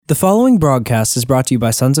The following broadcast is brought to you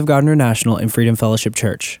by Sons of God International and Freedom Fellowship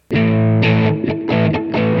Church. Hello,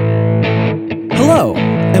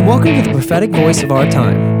 and welcome to the prophetic voice of our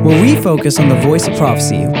time, where we focus on the voice of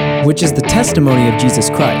prophecy, which is the testimony of Jesus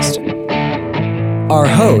Christ. Our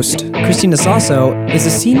host, Cristina is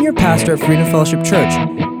a senior pastor at Freedom Fellowship Church.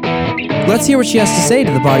 Let's hear what she has to say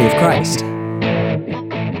to the body of Christ.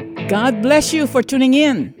 God bless you for tuning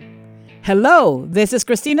in. Hello, this is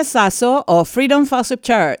Cristina of Freedom Fellowship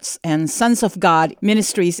Church and Sons of God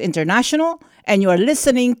Ministries International, and you are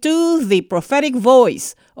listening to the prophetic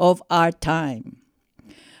voice of our time.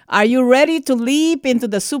 Are you ready to leap into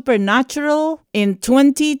the supernatural in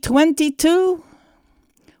 2022?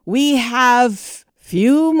 We have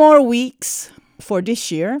few more weeks for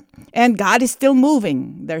this year, and God is still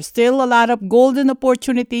moving. There's still a lot of golden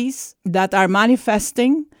opportunities that are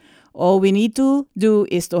manifesting. All we need to do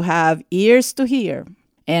is to have ears to hear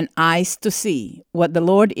and eyes to see what the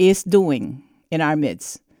Lord is doing in our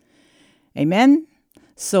midst. Amen?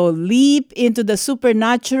 So leap into the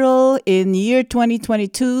supernatural in year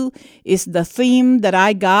 2022 is the theme that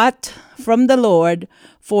I got from the Lord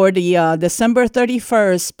for the December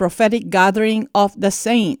 31st prophetic gathering of the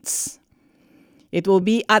saints. It will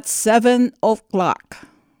be at 7 o'clock.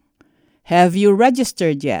 Have you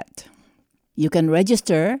registered yet? You can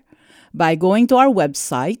register by going to our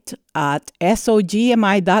website at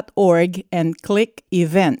sogmi.org and click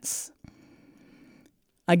Events.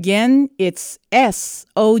 Again, it's sogmi.org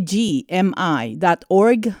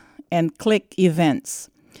and click Events.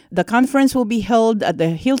 The conference will be held at the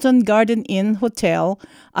Hilton Garden Inn Hotel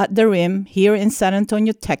at the Rim here in San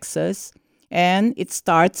Antonio, Texas, and it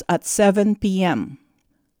starts at 7 p.m.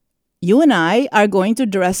 You and I are going to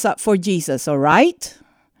dress up for Jesus, all right?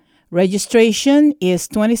 Registration is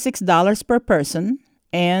 $26 per person,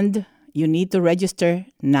 and you need to register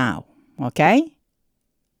now, okay?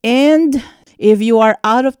 And if you are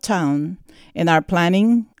out of town and are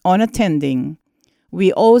planning on attending,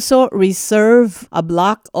 we also reserve a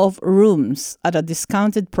block of rooms at a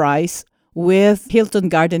discounted price with Hilton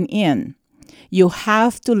Garden Inn. You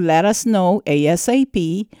have to let us know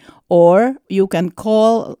ASAP, or you can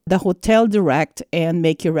call the hotel direct and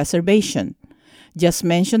make your reservation. Just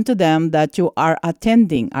mention to them that you are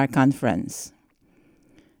attending our conference.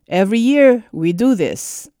 Every year we do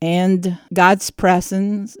this, and God's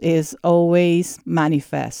presence is always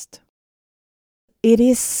manifest. It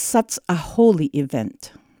is such a holy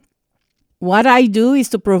event. What I do is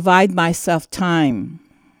to provide myself time.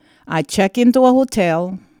 I check into a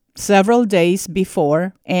hotel several days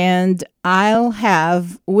before, and I'll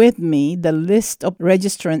have with me the list of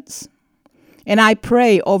registrants, and I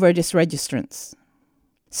pray over these registrants,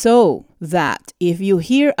 so that if you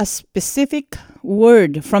hear a specific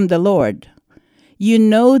word from the Lord, you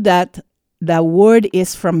know that the word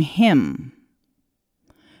is from Him.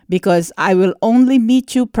 Because I will only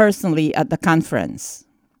meet you personally at the conference.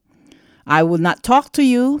 I will not talk to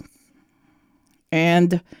you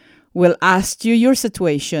and will ask you your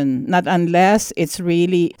situation, not unless it's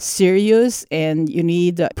really serious and you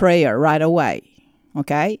need prayer right away.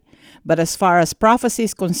 Okay? But as far as prophecy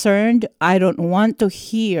is concerned, I don't want to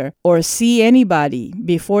hear or see anybody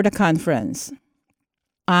before the conference.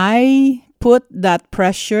 I put that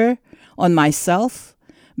pressure on myself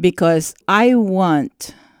because I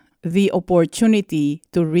want the opportunity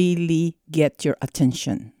to really get your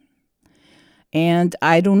attention. And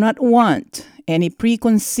I do not want any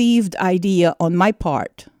preconceived idea on my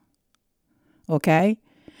part. Okay?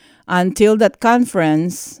 Until that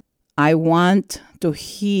conference, I want to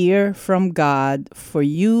hear from God for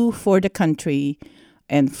you, for the country,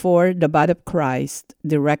 and for the body of Christ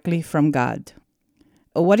directly from God.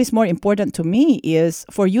 What is more important to me is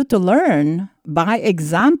for you to learn by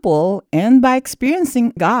example and by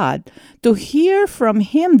experiencing God, to hear from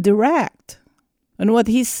Him direct and what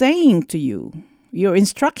He's saying to you, your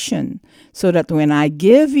instruction, so that when I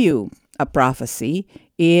give you a prophecy,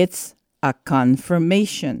 it's a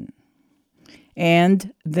confirmation.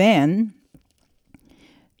 And then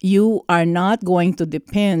you are not going to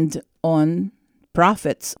depend on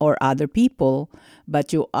prophets or other people,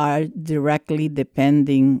 but you are directly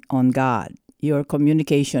depending on God. Your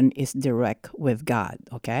communication is direct with God,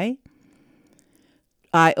 okay?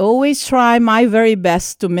 I always try my very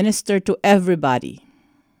best to minister to everybody,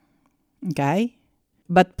 okay?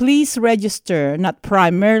 But please register not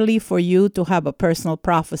primarily for you to have a personal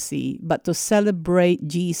prophecy, but to celebrate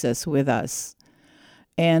Jesus with us.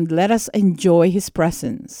 And let us enjoy His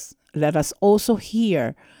presence. Let us also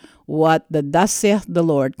hear what the thus saith the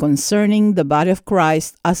Lord concerning the body of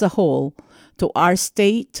Christ as a whole, to our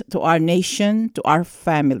state, to our nation, to our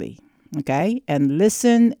family. okay? And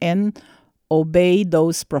listen and obey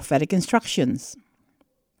those prophetic instructions.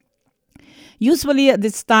 Usually at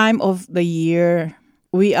this time of the year,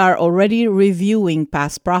 we are already reviewing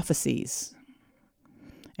past prophecies.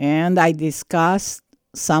 And I discussed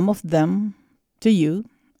some of them to you,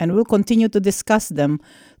 and we'll continue to discuss them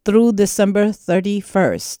through December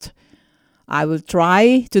 31st. I will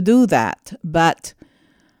try to do that, but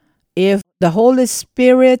if the Holy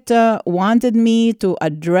Spirit wanted me to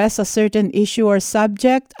address a certain issue or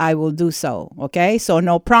subject, I will do so, okay? So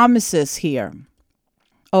no promises here.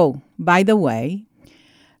 Oh, by the way,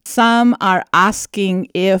 some are asking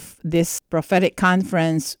if this prophetic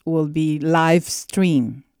conference will be live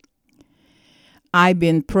streamed. I've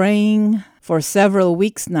been praying for several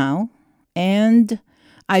weeks now, and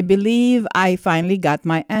I believe I finally got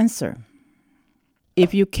my answer.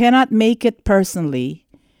 If you cannot make it personally,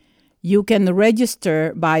 you can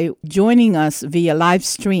register by joining us via live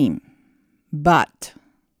stream. But,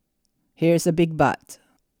 here's a big but.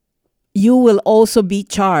 You will also be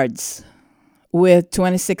charged with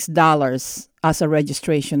 $26 as a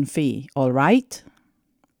registration fee, all right?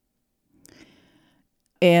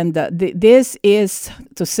 And this is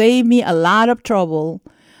to save me a lot of trouble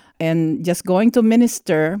and just going to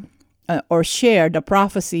minister or share the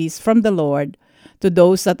prophecies from the Lord to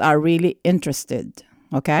those that are really interested,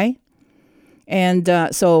 okay? And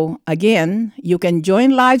so, again, you can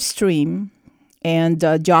join live stream, and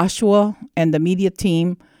Joshua and the media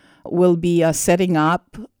team will be setting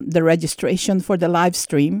up the registration for the live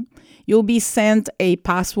stream. You'll be sent a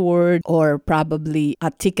password or probably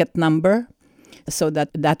a ticket number, so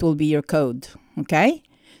that will be your code, okay?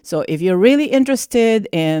 So if you're really interested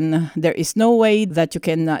and there is no way that you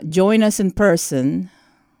can join us in person,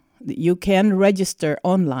 you can register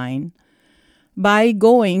online by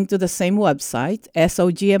going to the same website,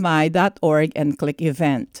 sogmi.org, and click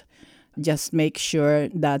event. Just make sure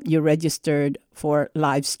that you're registered for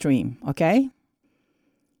live stream, okay?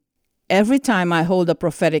 Every time I hold a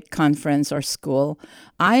prophetic conference or school,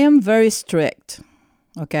 I am very strict,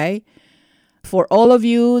 okay? For all of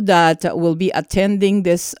you that will be attending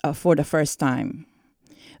this for the first time,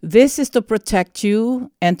 this is to protect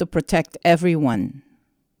you and to protect everyone,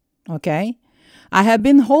 okay? I have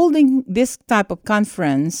been holding this type of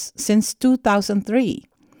conference since 2003,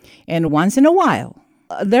 and once in a while,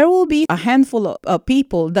 there will be a handful of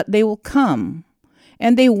people that they will come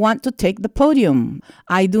and they want to take the podium.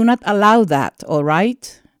 I do not allow that, all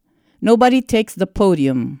right? Nobody takes the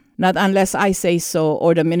podium. Not unless I say so,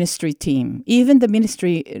 or the ministry team. Even the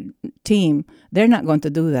ministry team, they're not going to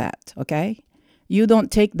do that, okay? You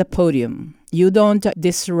don't take the podium. You don't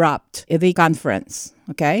disrupt the conference,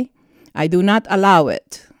 okay? I do not allow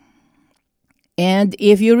it. And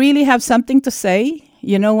if you really have something to say,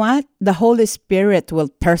 you know what? The Holy Spirit will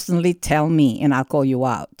personally tell me, and I'll call you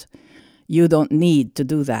out. You don't need to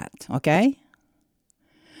do that, okay?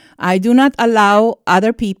 I do not allow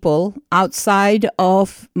other people outside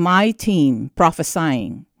of my team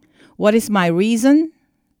prophesying. What is my reason?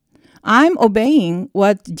 I'm obeying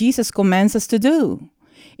what Jesus commands us to do.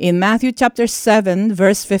 In Matthew chapter 7,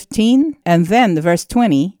 verse 15, and then verse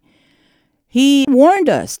 20, he warned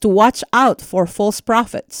us to watch out for false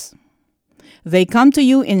prophets. They come to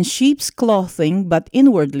you in sheep's clothing, but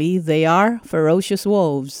inwardly they are ferocious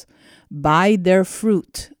wolves. By their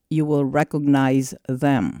fruit you will recognize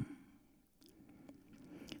them.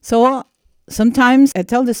 So sometimes I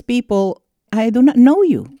tell these people, I do not know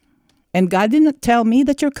you. And God did not tell me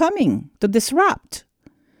that you're coming to disrupt.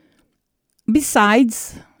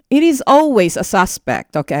 Besides, it is always a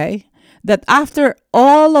suspect, okay? That after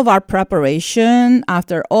all of our preparation,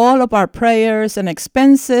 after all of our prayers and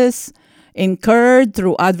expenses incurred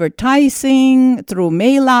through advertising, through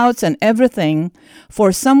mailouts and everything,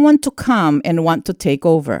 for someone to come and want to take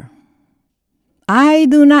over. I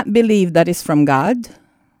do not believe that is from God.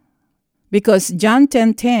 Because John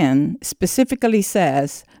 10:10 specifically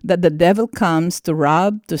says that the devil comes to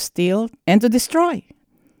rob, to steal, and to destroy.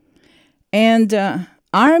 And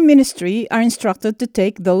our ministry are instructed to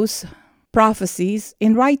take those prophecies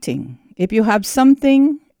in writing. If you have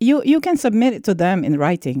something, you can submit it to them in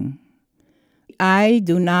writing. I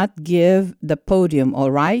do not give the podium, all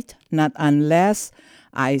right? Not unless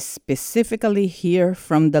I specifically hear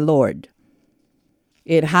from the Lord.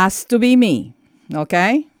 It has to be me,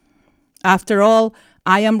 okay? After all,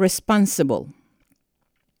 I am responsible.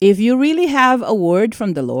 If you really have a word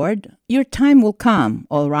from the Lord, your time will come,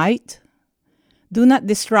 all right? Do not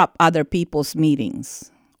disrupt other people's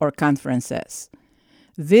meetings or conferences.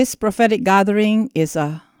 This prophetic gathering is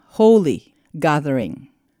a holy gathering.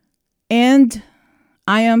 And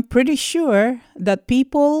I am pretty sure that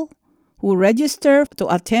people who register to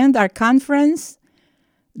attend our conference,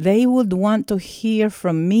 they would want to hear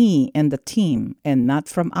from me and the team and not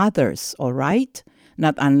from others, all right?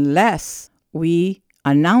 Not unless we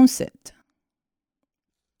announce it.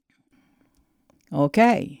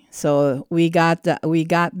 Okay, so we got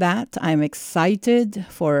that. I'm excited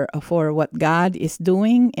for what God is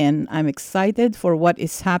doing, and I'm excited for what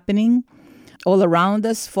is happening all around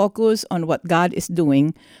us. Focus on what God is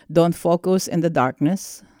doing. Don't focus in the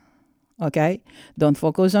darkness. Okay? Don't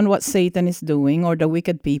focus on what Satan is doing or the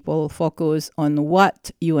wicked people. Focus on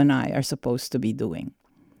what you and I are supposed to be doing.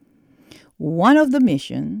 One of the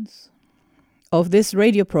missions of this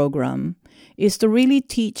radio program is to really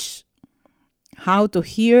teach how to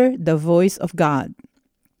hear the voice of God.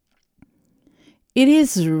 It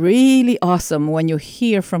is really awesome when you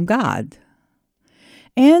hear from God.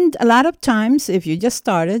 And a lot of times, if you just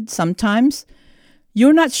started, sometimes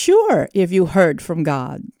you're not sure if you heard from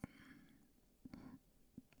God.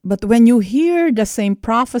 But when you hear the same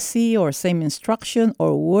prophecy or same instruction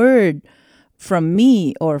or word from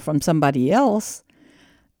me or from somebody else,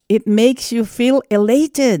 it makes you feel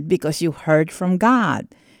elated because you heard from God.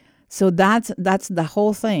 So that's the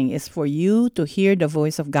whole thing, is for you to hear the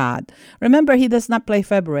voice of God. Remember, He does not play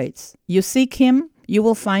favorites. You seek Him, you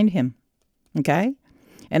will find Him. Okay?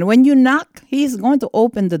 And when you knock, He's going to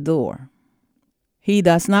open the door. He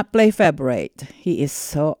does not play favorite. He is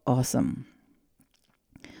so awesome.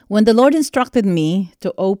 When the Lord instructed me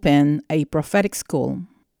to open a prophetic school,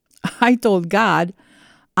 I told God,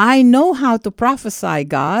 I know how to prophesy,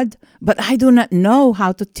 God, but I do not know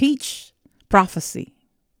how to teach prophecy.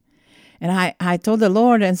 And I told the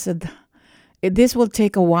Lord and said, this will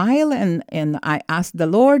take a while. And I asked the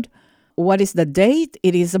Lord, what is the date?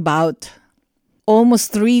 It is about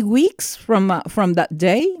almost 3 weeks from that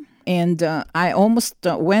day. And I almost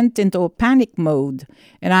went into a panic mode.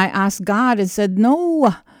 And I asked God and said,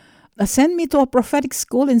 no, send me to a prophetic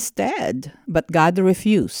school instead. But God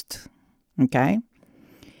refused. Okay?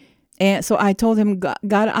 And so I told him, God,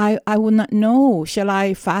 I would not know. Shall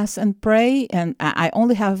I fast and pray? And I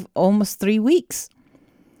only have almost 3 weeks.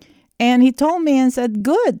 And he told me and said,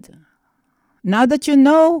 good. Now that you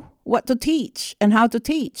know what to teach and how to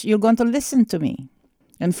teach, you're going to listen to me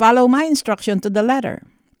and follow my instruction to the letter.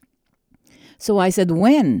 So I said,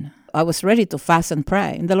 when? I was ready to fast and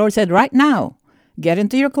pray. And the Lord said, right now, get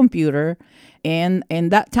into your computer. And in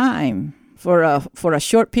that time, for a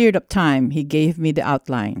short period of time, He gave me the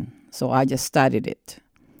outline. So I just studied it.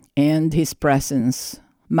 And His presence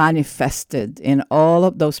manifested in all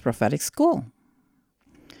of those prophetic schools.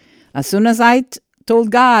 As soon as I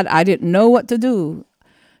told God I didn't know what to do,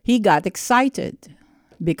 He got excited.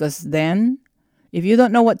 Because then, if you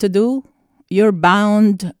don't know what to do, you're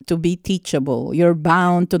bound to be teachable. You're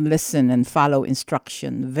bound to listen and follow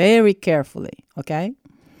instruction very carefully. Okay?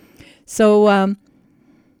 So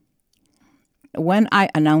when I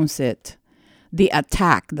announced it, the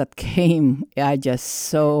attack that came are just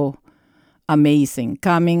so amazing.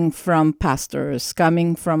 Coming from pastors,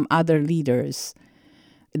 coming from other leaders.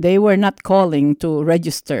 They were not calling to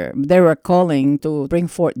register. They were calling to bring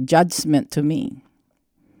forth judgment to me.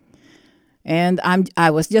 And I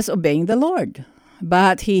was just obeying the Lord.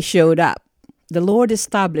 But He showed up. The Lord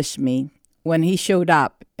established me when He showed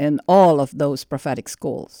up in all of those prophetic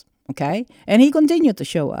schools. Okay? And He continued to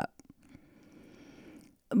show up.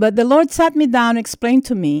 But the Lord sat me down and explained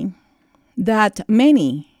to me that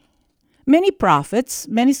many prophets,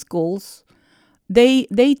 many schools, they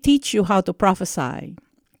teach you how to prophesy,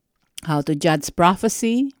 how to judge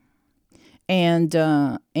prophecy, and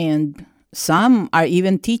some are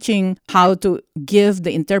even teaching how to give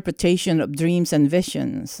the interpretation of dreams and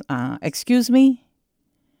visions. Excuse me?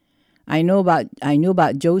 I knew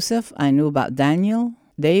about Joseph. I knew about Daniel.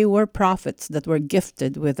 They were prophets that were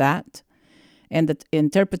gifted with that. And the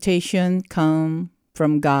interpretation come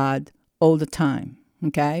from God all the time,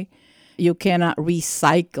 okay? You cannot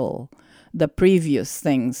recycle the previous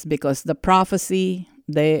things because the prophecy,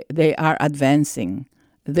 they are advancing.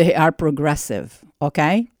 They are progressive,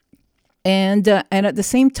 okay? And at the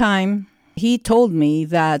same time, He told me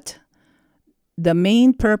that the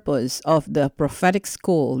main purpose of the prophetic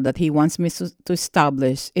school that He wants me to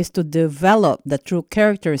establish is to develop the true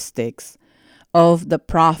characteristics of the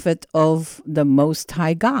prophet of the Most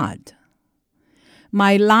High God.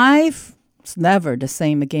 My life is never the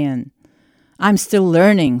same again. I'm still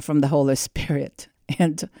learning from the Holy Spirit,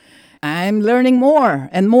 and I'm learning more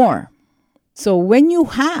and more. So when you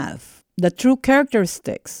have the true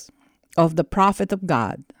characteristics of the prophet of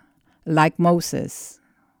God, like Moses,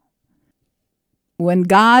 When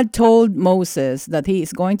God told Moses that he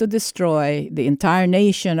is going to destroy the entire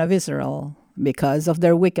nation of Israel because of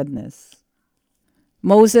their wickedness,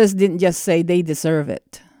 Moses didn't just say they deserve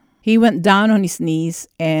it. He went down on his knees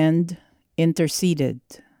and interceded.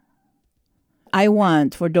 I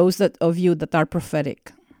want, for those of you that are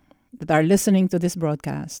prophetic, that are listening to this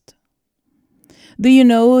broadcast, do you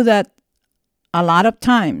know that a lot of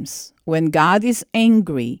times when God is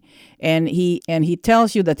angry and he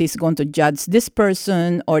tells you that he's going to judge this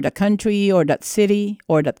person or the country or that city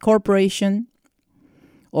or that corporation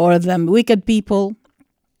or them wicked people,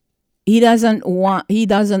 he doesn't want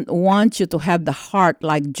you to have the heart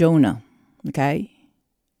like Jonah, okay?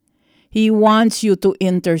 He wants you to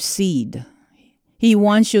intercede. He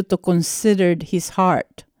wants you to consider his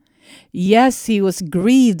heart. Yes, he was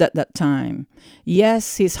grieved at that time.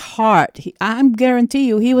 Yes, his heart, I guarantee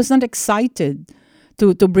you, he was not excited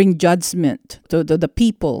to bring judgment to the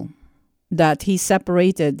people that he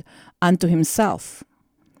separated unto himself.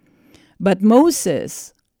 But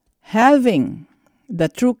Moses, having the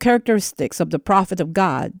true characteristics of the prophet of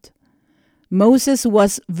God, Moses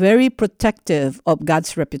was very protective of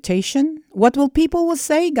God's reputation. What will people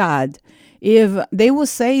say, God? If they will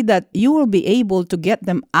say that you will be able to get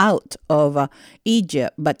them out of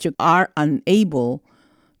Egypt, but you are unable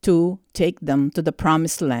to take them to the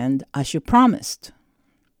promised land as you promised.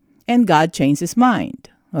 And God changed his mind,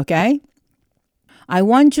 okay? I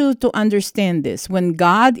want you to understand this. When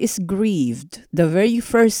God is grieved, the very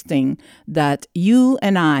first thing that you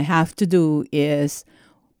and I have to do is,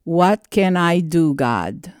 what can I do,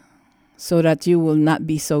 God, so that you will not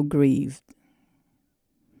be so grieved?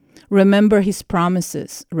 Remember his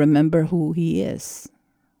promises. Remember who he is.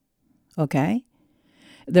 Okay?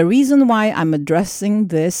 The reason why I'm addressing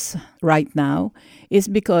this right now is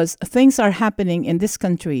because things are happening in this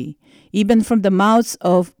country, even from the mouths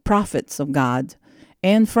of prophets of God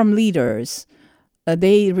and from leaders.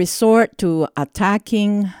 They resort to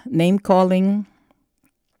attacking, name-calling,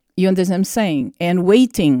 you understand what I'm saying, and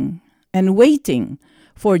waiting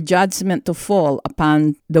for judgment to fall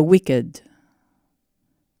upon the wicked.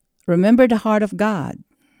 Remember the heart of God.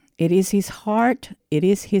 It is his heart, it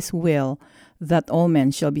is his will that all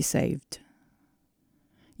men shall be saved.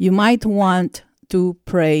 You might want to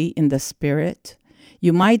pray in the Spirit.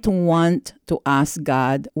 You might want to ask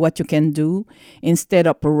God what you can do instead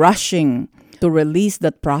of rushing to release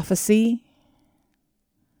that prophecy.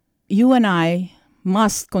 You and I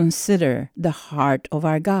must consider the heart of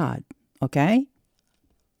our God, okay?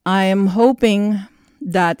 I am hoping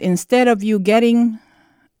that instead of you getting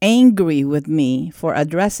angry with me for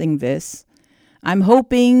addressing this, I'm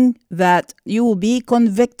hoping that you will be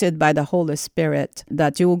convicted by the Holy Spirit,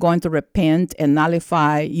 that you are going to repent and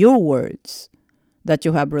nullify your words that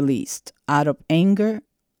you have released out of anger,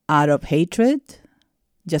 out of hatred.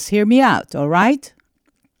 Just hear me out, all right?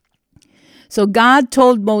 So God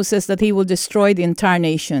told Moses that he will destroy the entire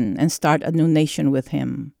nation and start a new nation with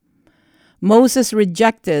him. Moses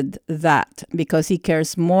rejected that because he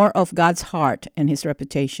cares more of God's heart and his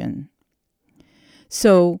reputation.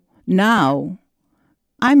 So now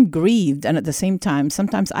I'm grieved, and at the same time,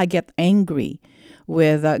 sometimes I get angry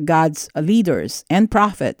with God's leaders and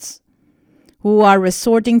prophets who are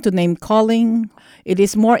resorting to name-calling. It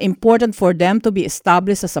is more important for them to be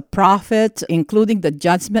established as a prophet, including the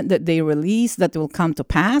judgment that they release that will come to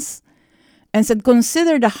pass, and said,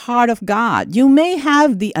 consider the heart of God. You may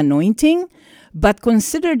have the anointing, but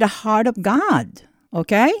consider the heart of God,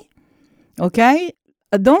 okay? Okay?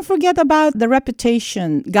 Don't forget about the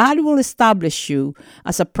reputation. God will establish you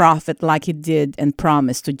as a prophet like he did and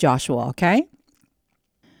promised to Joshua, okay?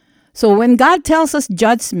 So when God tells us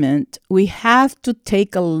judgment, we have to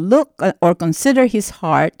take a look or consider his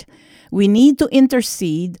heart. We need to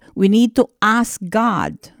intercede. We need to ask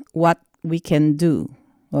God what we can do,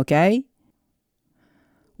 okay?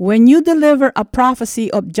 When you deliver a prophecy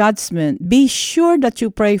of judgment, be sure that you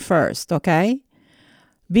pray first, okay?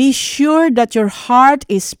 Be sure that your heart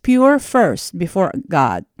is pure first before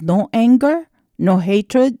God. No anger, no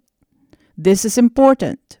hatred. This is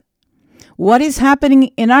important. What is happening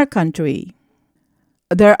in our country?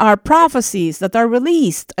 There are prophecies that are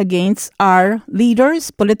released against our leaders,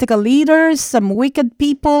 political leaders, some wicked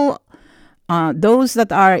people, those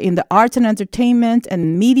that are in the arts and entertainment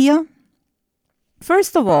and media.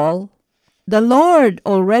 First of all, the Lord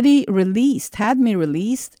already had me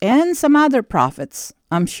released, and some other prophets,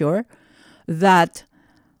 I'm sure, that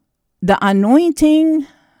the anointing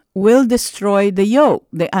will destroy the yoke.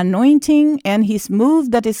 The anointing and his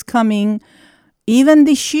move that is coming even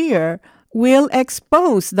this year will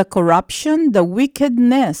expose the corruption, the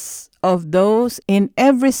wickedness of those in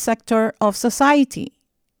every sector of society.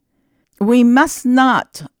 We must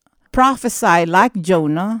not prophesy like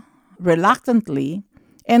Jonah, reluctantly,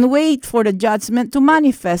 and wait for the judgment to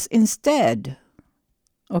manifest instead.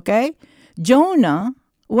 Okay? Jonah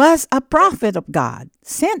was a prophet of God,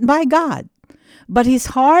 sent by God, but his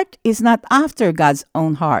heart is not after God's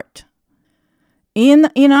own heart. In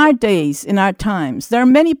our days, in our times, there are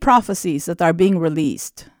many prophecies that are being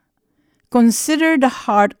released. Consider the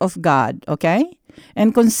heart of God, okay?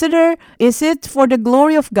 And consider, is it for the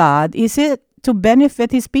glory of God? Is it to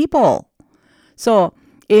benefit his people? So,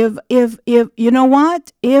 if you know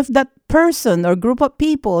what? If that person or group of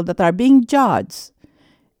people that are being judged,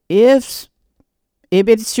 if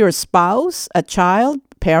it's your spouse, a child,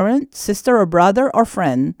 parent, sister or brother or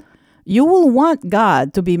friend, you will want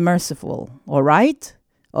God to be merciful, all right?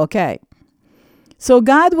 Okay. So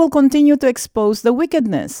God will continue to expose the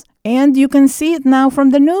wickedness, and you can see it now from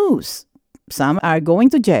the news. Some are going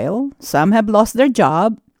to jail, some have lost their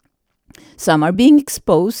job, some are being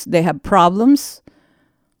exposed, they have problems.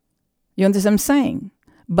 You understand what I'm saying?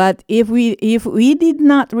 But if we did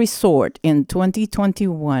not resort in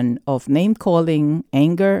 2021 of name-calling,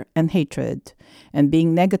 anger, and hatred, and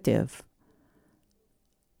being negative,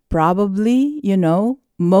 probably,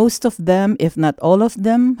 most of them, if not all of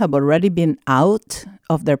them, have already been out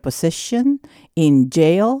of their position, in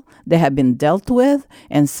jail, they have been dealt with,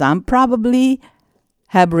 and some probably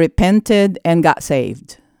have repented and got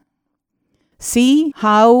saved. See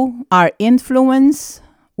how our influence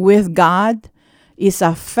with God is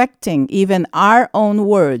affecting, even our own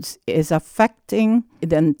words, is affecting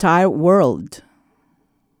the entire world.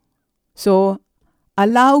 So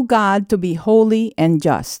allow God to be holy and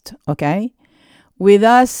just, okay? With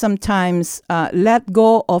us, sometimes let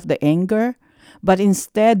go of the anger, but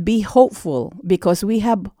instead be hopeful because we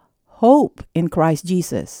have hope in Christ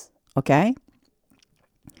Jesus, okay?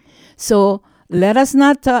 So let us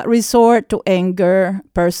not resort to anger,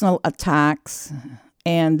 personal attacks,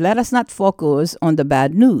 and let us not focus on the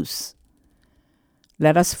bad news.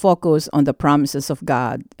 Let us focus on the promises of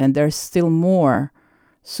God. And there's still more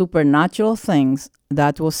supernatural things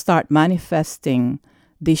that will start manifesting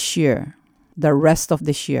this year, the rest of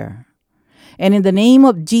this year. And in the name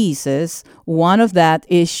of Jesus, one of that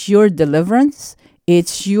is your deliverance.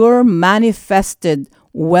 It's your manifested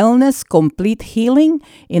wellness, complete healing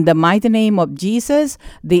in the mighty name of Jesus,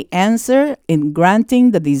 the answer in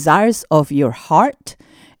granting the desires of your heart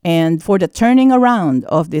and for the turning around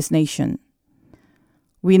of this nation.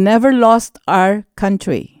 We never lost our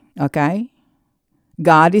country, okay?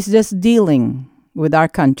 God is just dealing with our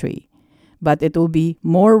country, but it will be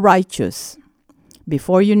more righteous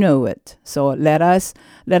before you know it. So let us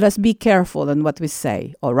be careful in what we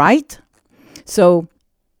say, all right? So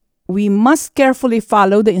we must carefully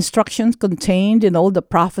follow the instructions contained in all the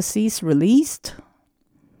prophecies released.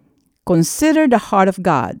 Consider the heart of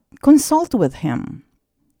God. Consult with Him.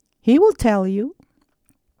 He will tell you.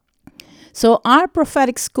 So our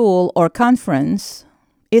prophetic school or conference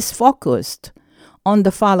is focused on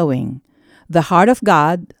the following: the heart of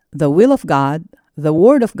God, the will of God, the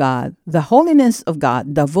word of God, the holiness of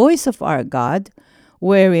God, the voice of our God,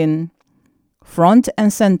 wherein front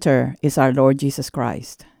and center is our Lord Jesus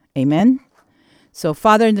Christ. Amen. So,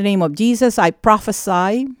 Father, in the name of Jesus, I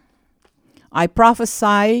prophesy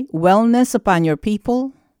wellness upon your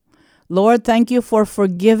people. Lord, thank you for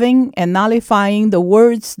forgiving and nullifying the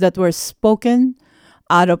words that were spoken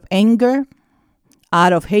out of anger,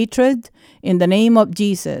 out of hatred, in the name of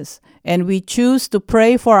Jesus. And we choose to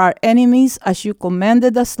pray for our enemies as you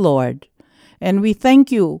commanded us, Lord. And we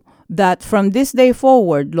thank you that from this day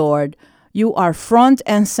forward, Lord, you are front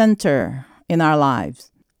and center in our lives.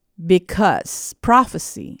 Because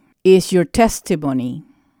prophecy is your testimony.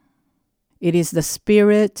 It is the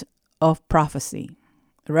spirit of prophecy.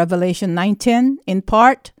 Revelation 9:10, in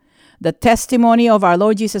part, the testimony of our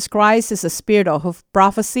Lord Jesus Christ is the spirit of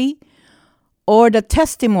prophecy, or the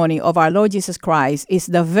testimony of our Lord Jesus Christ is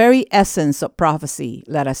the very essence of prophecy.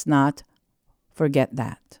 Let us not forget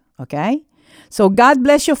that, okay? So God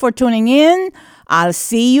bless you for tuning in. I'll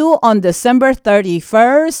see you on December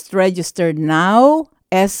 31st. Register now.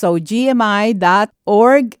 SOGMI.org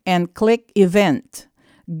and click event.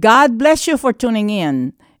 God bless you for tuning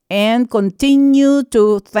in, and continue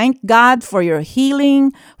to thank God for your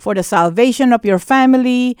healing, for the salvation of your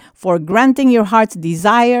family, for granting your heart's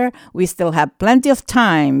desire. We still have plenty of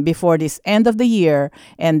time before this end of the year,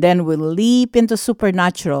 and then we'll leap into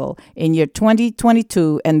supernatural in year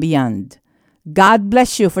 2022 and beyond. God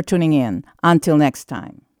bless you for tuning in. Until next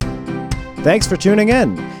time. Thanks for tuning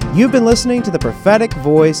in. You've been listening to the prophetic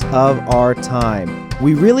voice of our time.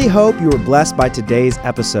 We really hope you were blessed by today's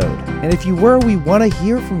episode. And if you were, we want to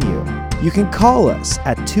hear from you. You can call us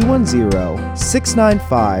at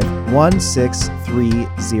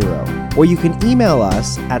 210-695-1630. Or you can email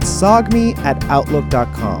us at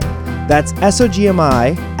sogmi@outlook.com. That's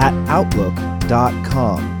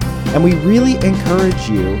SOGMI@outlook.com. And we really encourage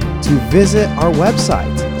you to visit our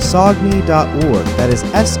website, sogmi.org. That is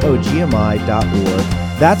SOGMI.org.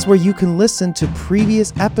 That's where you can listen to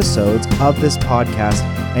previous episodes of this podcast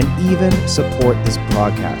and even support this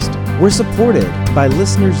broadcast. We're supported by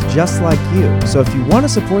listeners just like you. So if you want to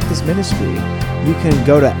support this ministry, you can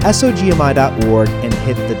go to SOGMI.org and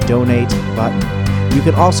hit the donate button. You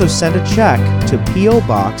can also send a check to P.O.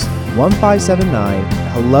 Box 1579,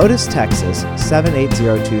 Helotes, Texas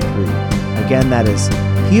 78023. Again, that is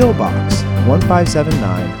P.O. Box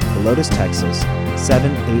 1579, Helotes, Texas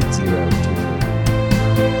 78023.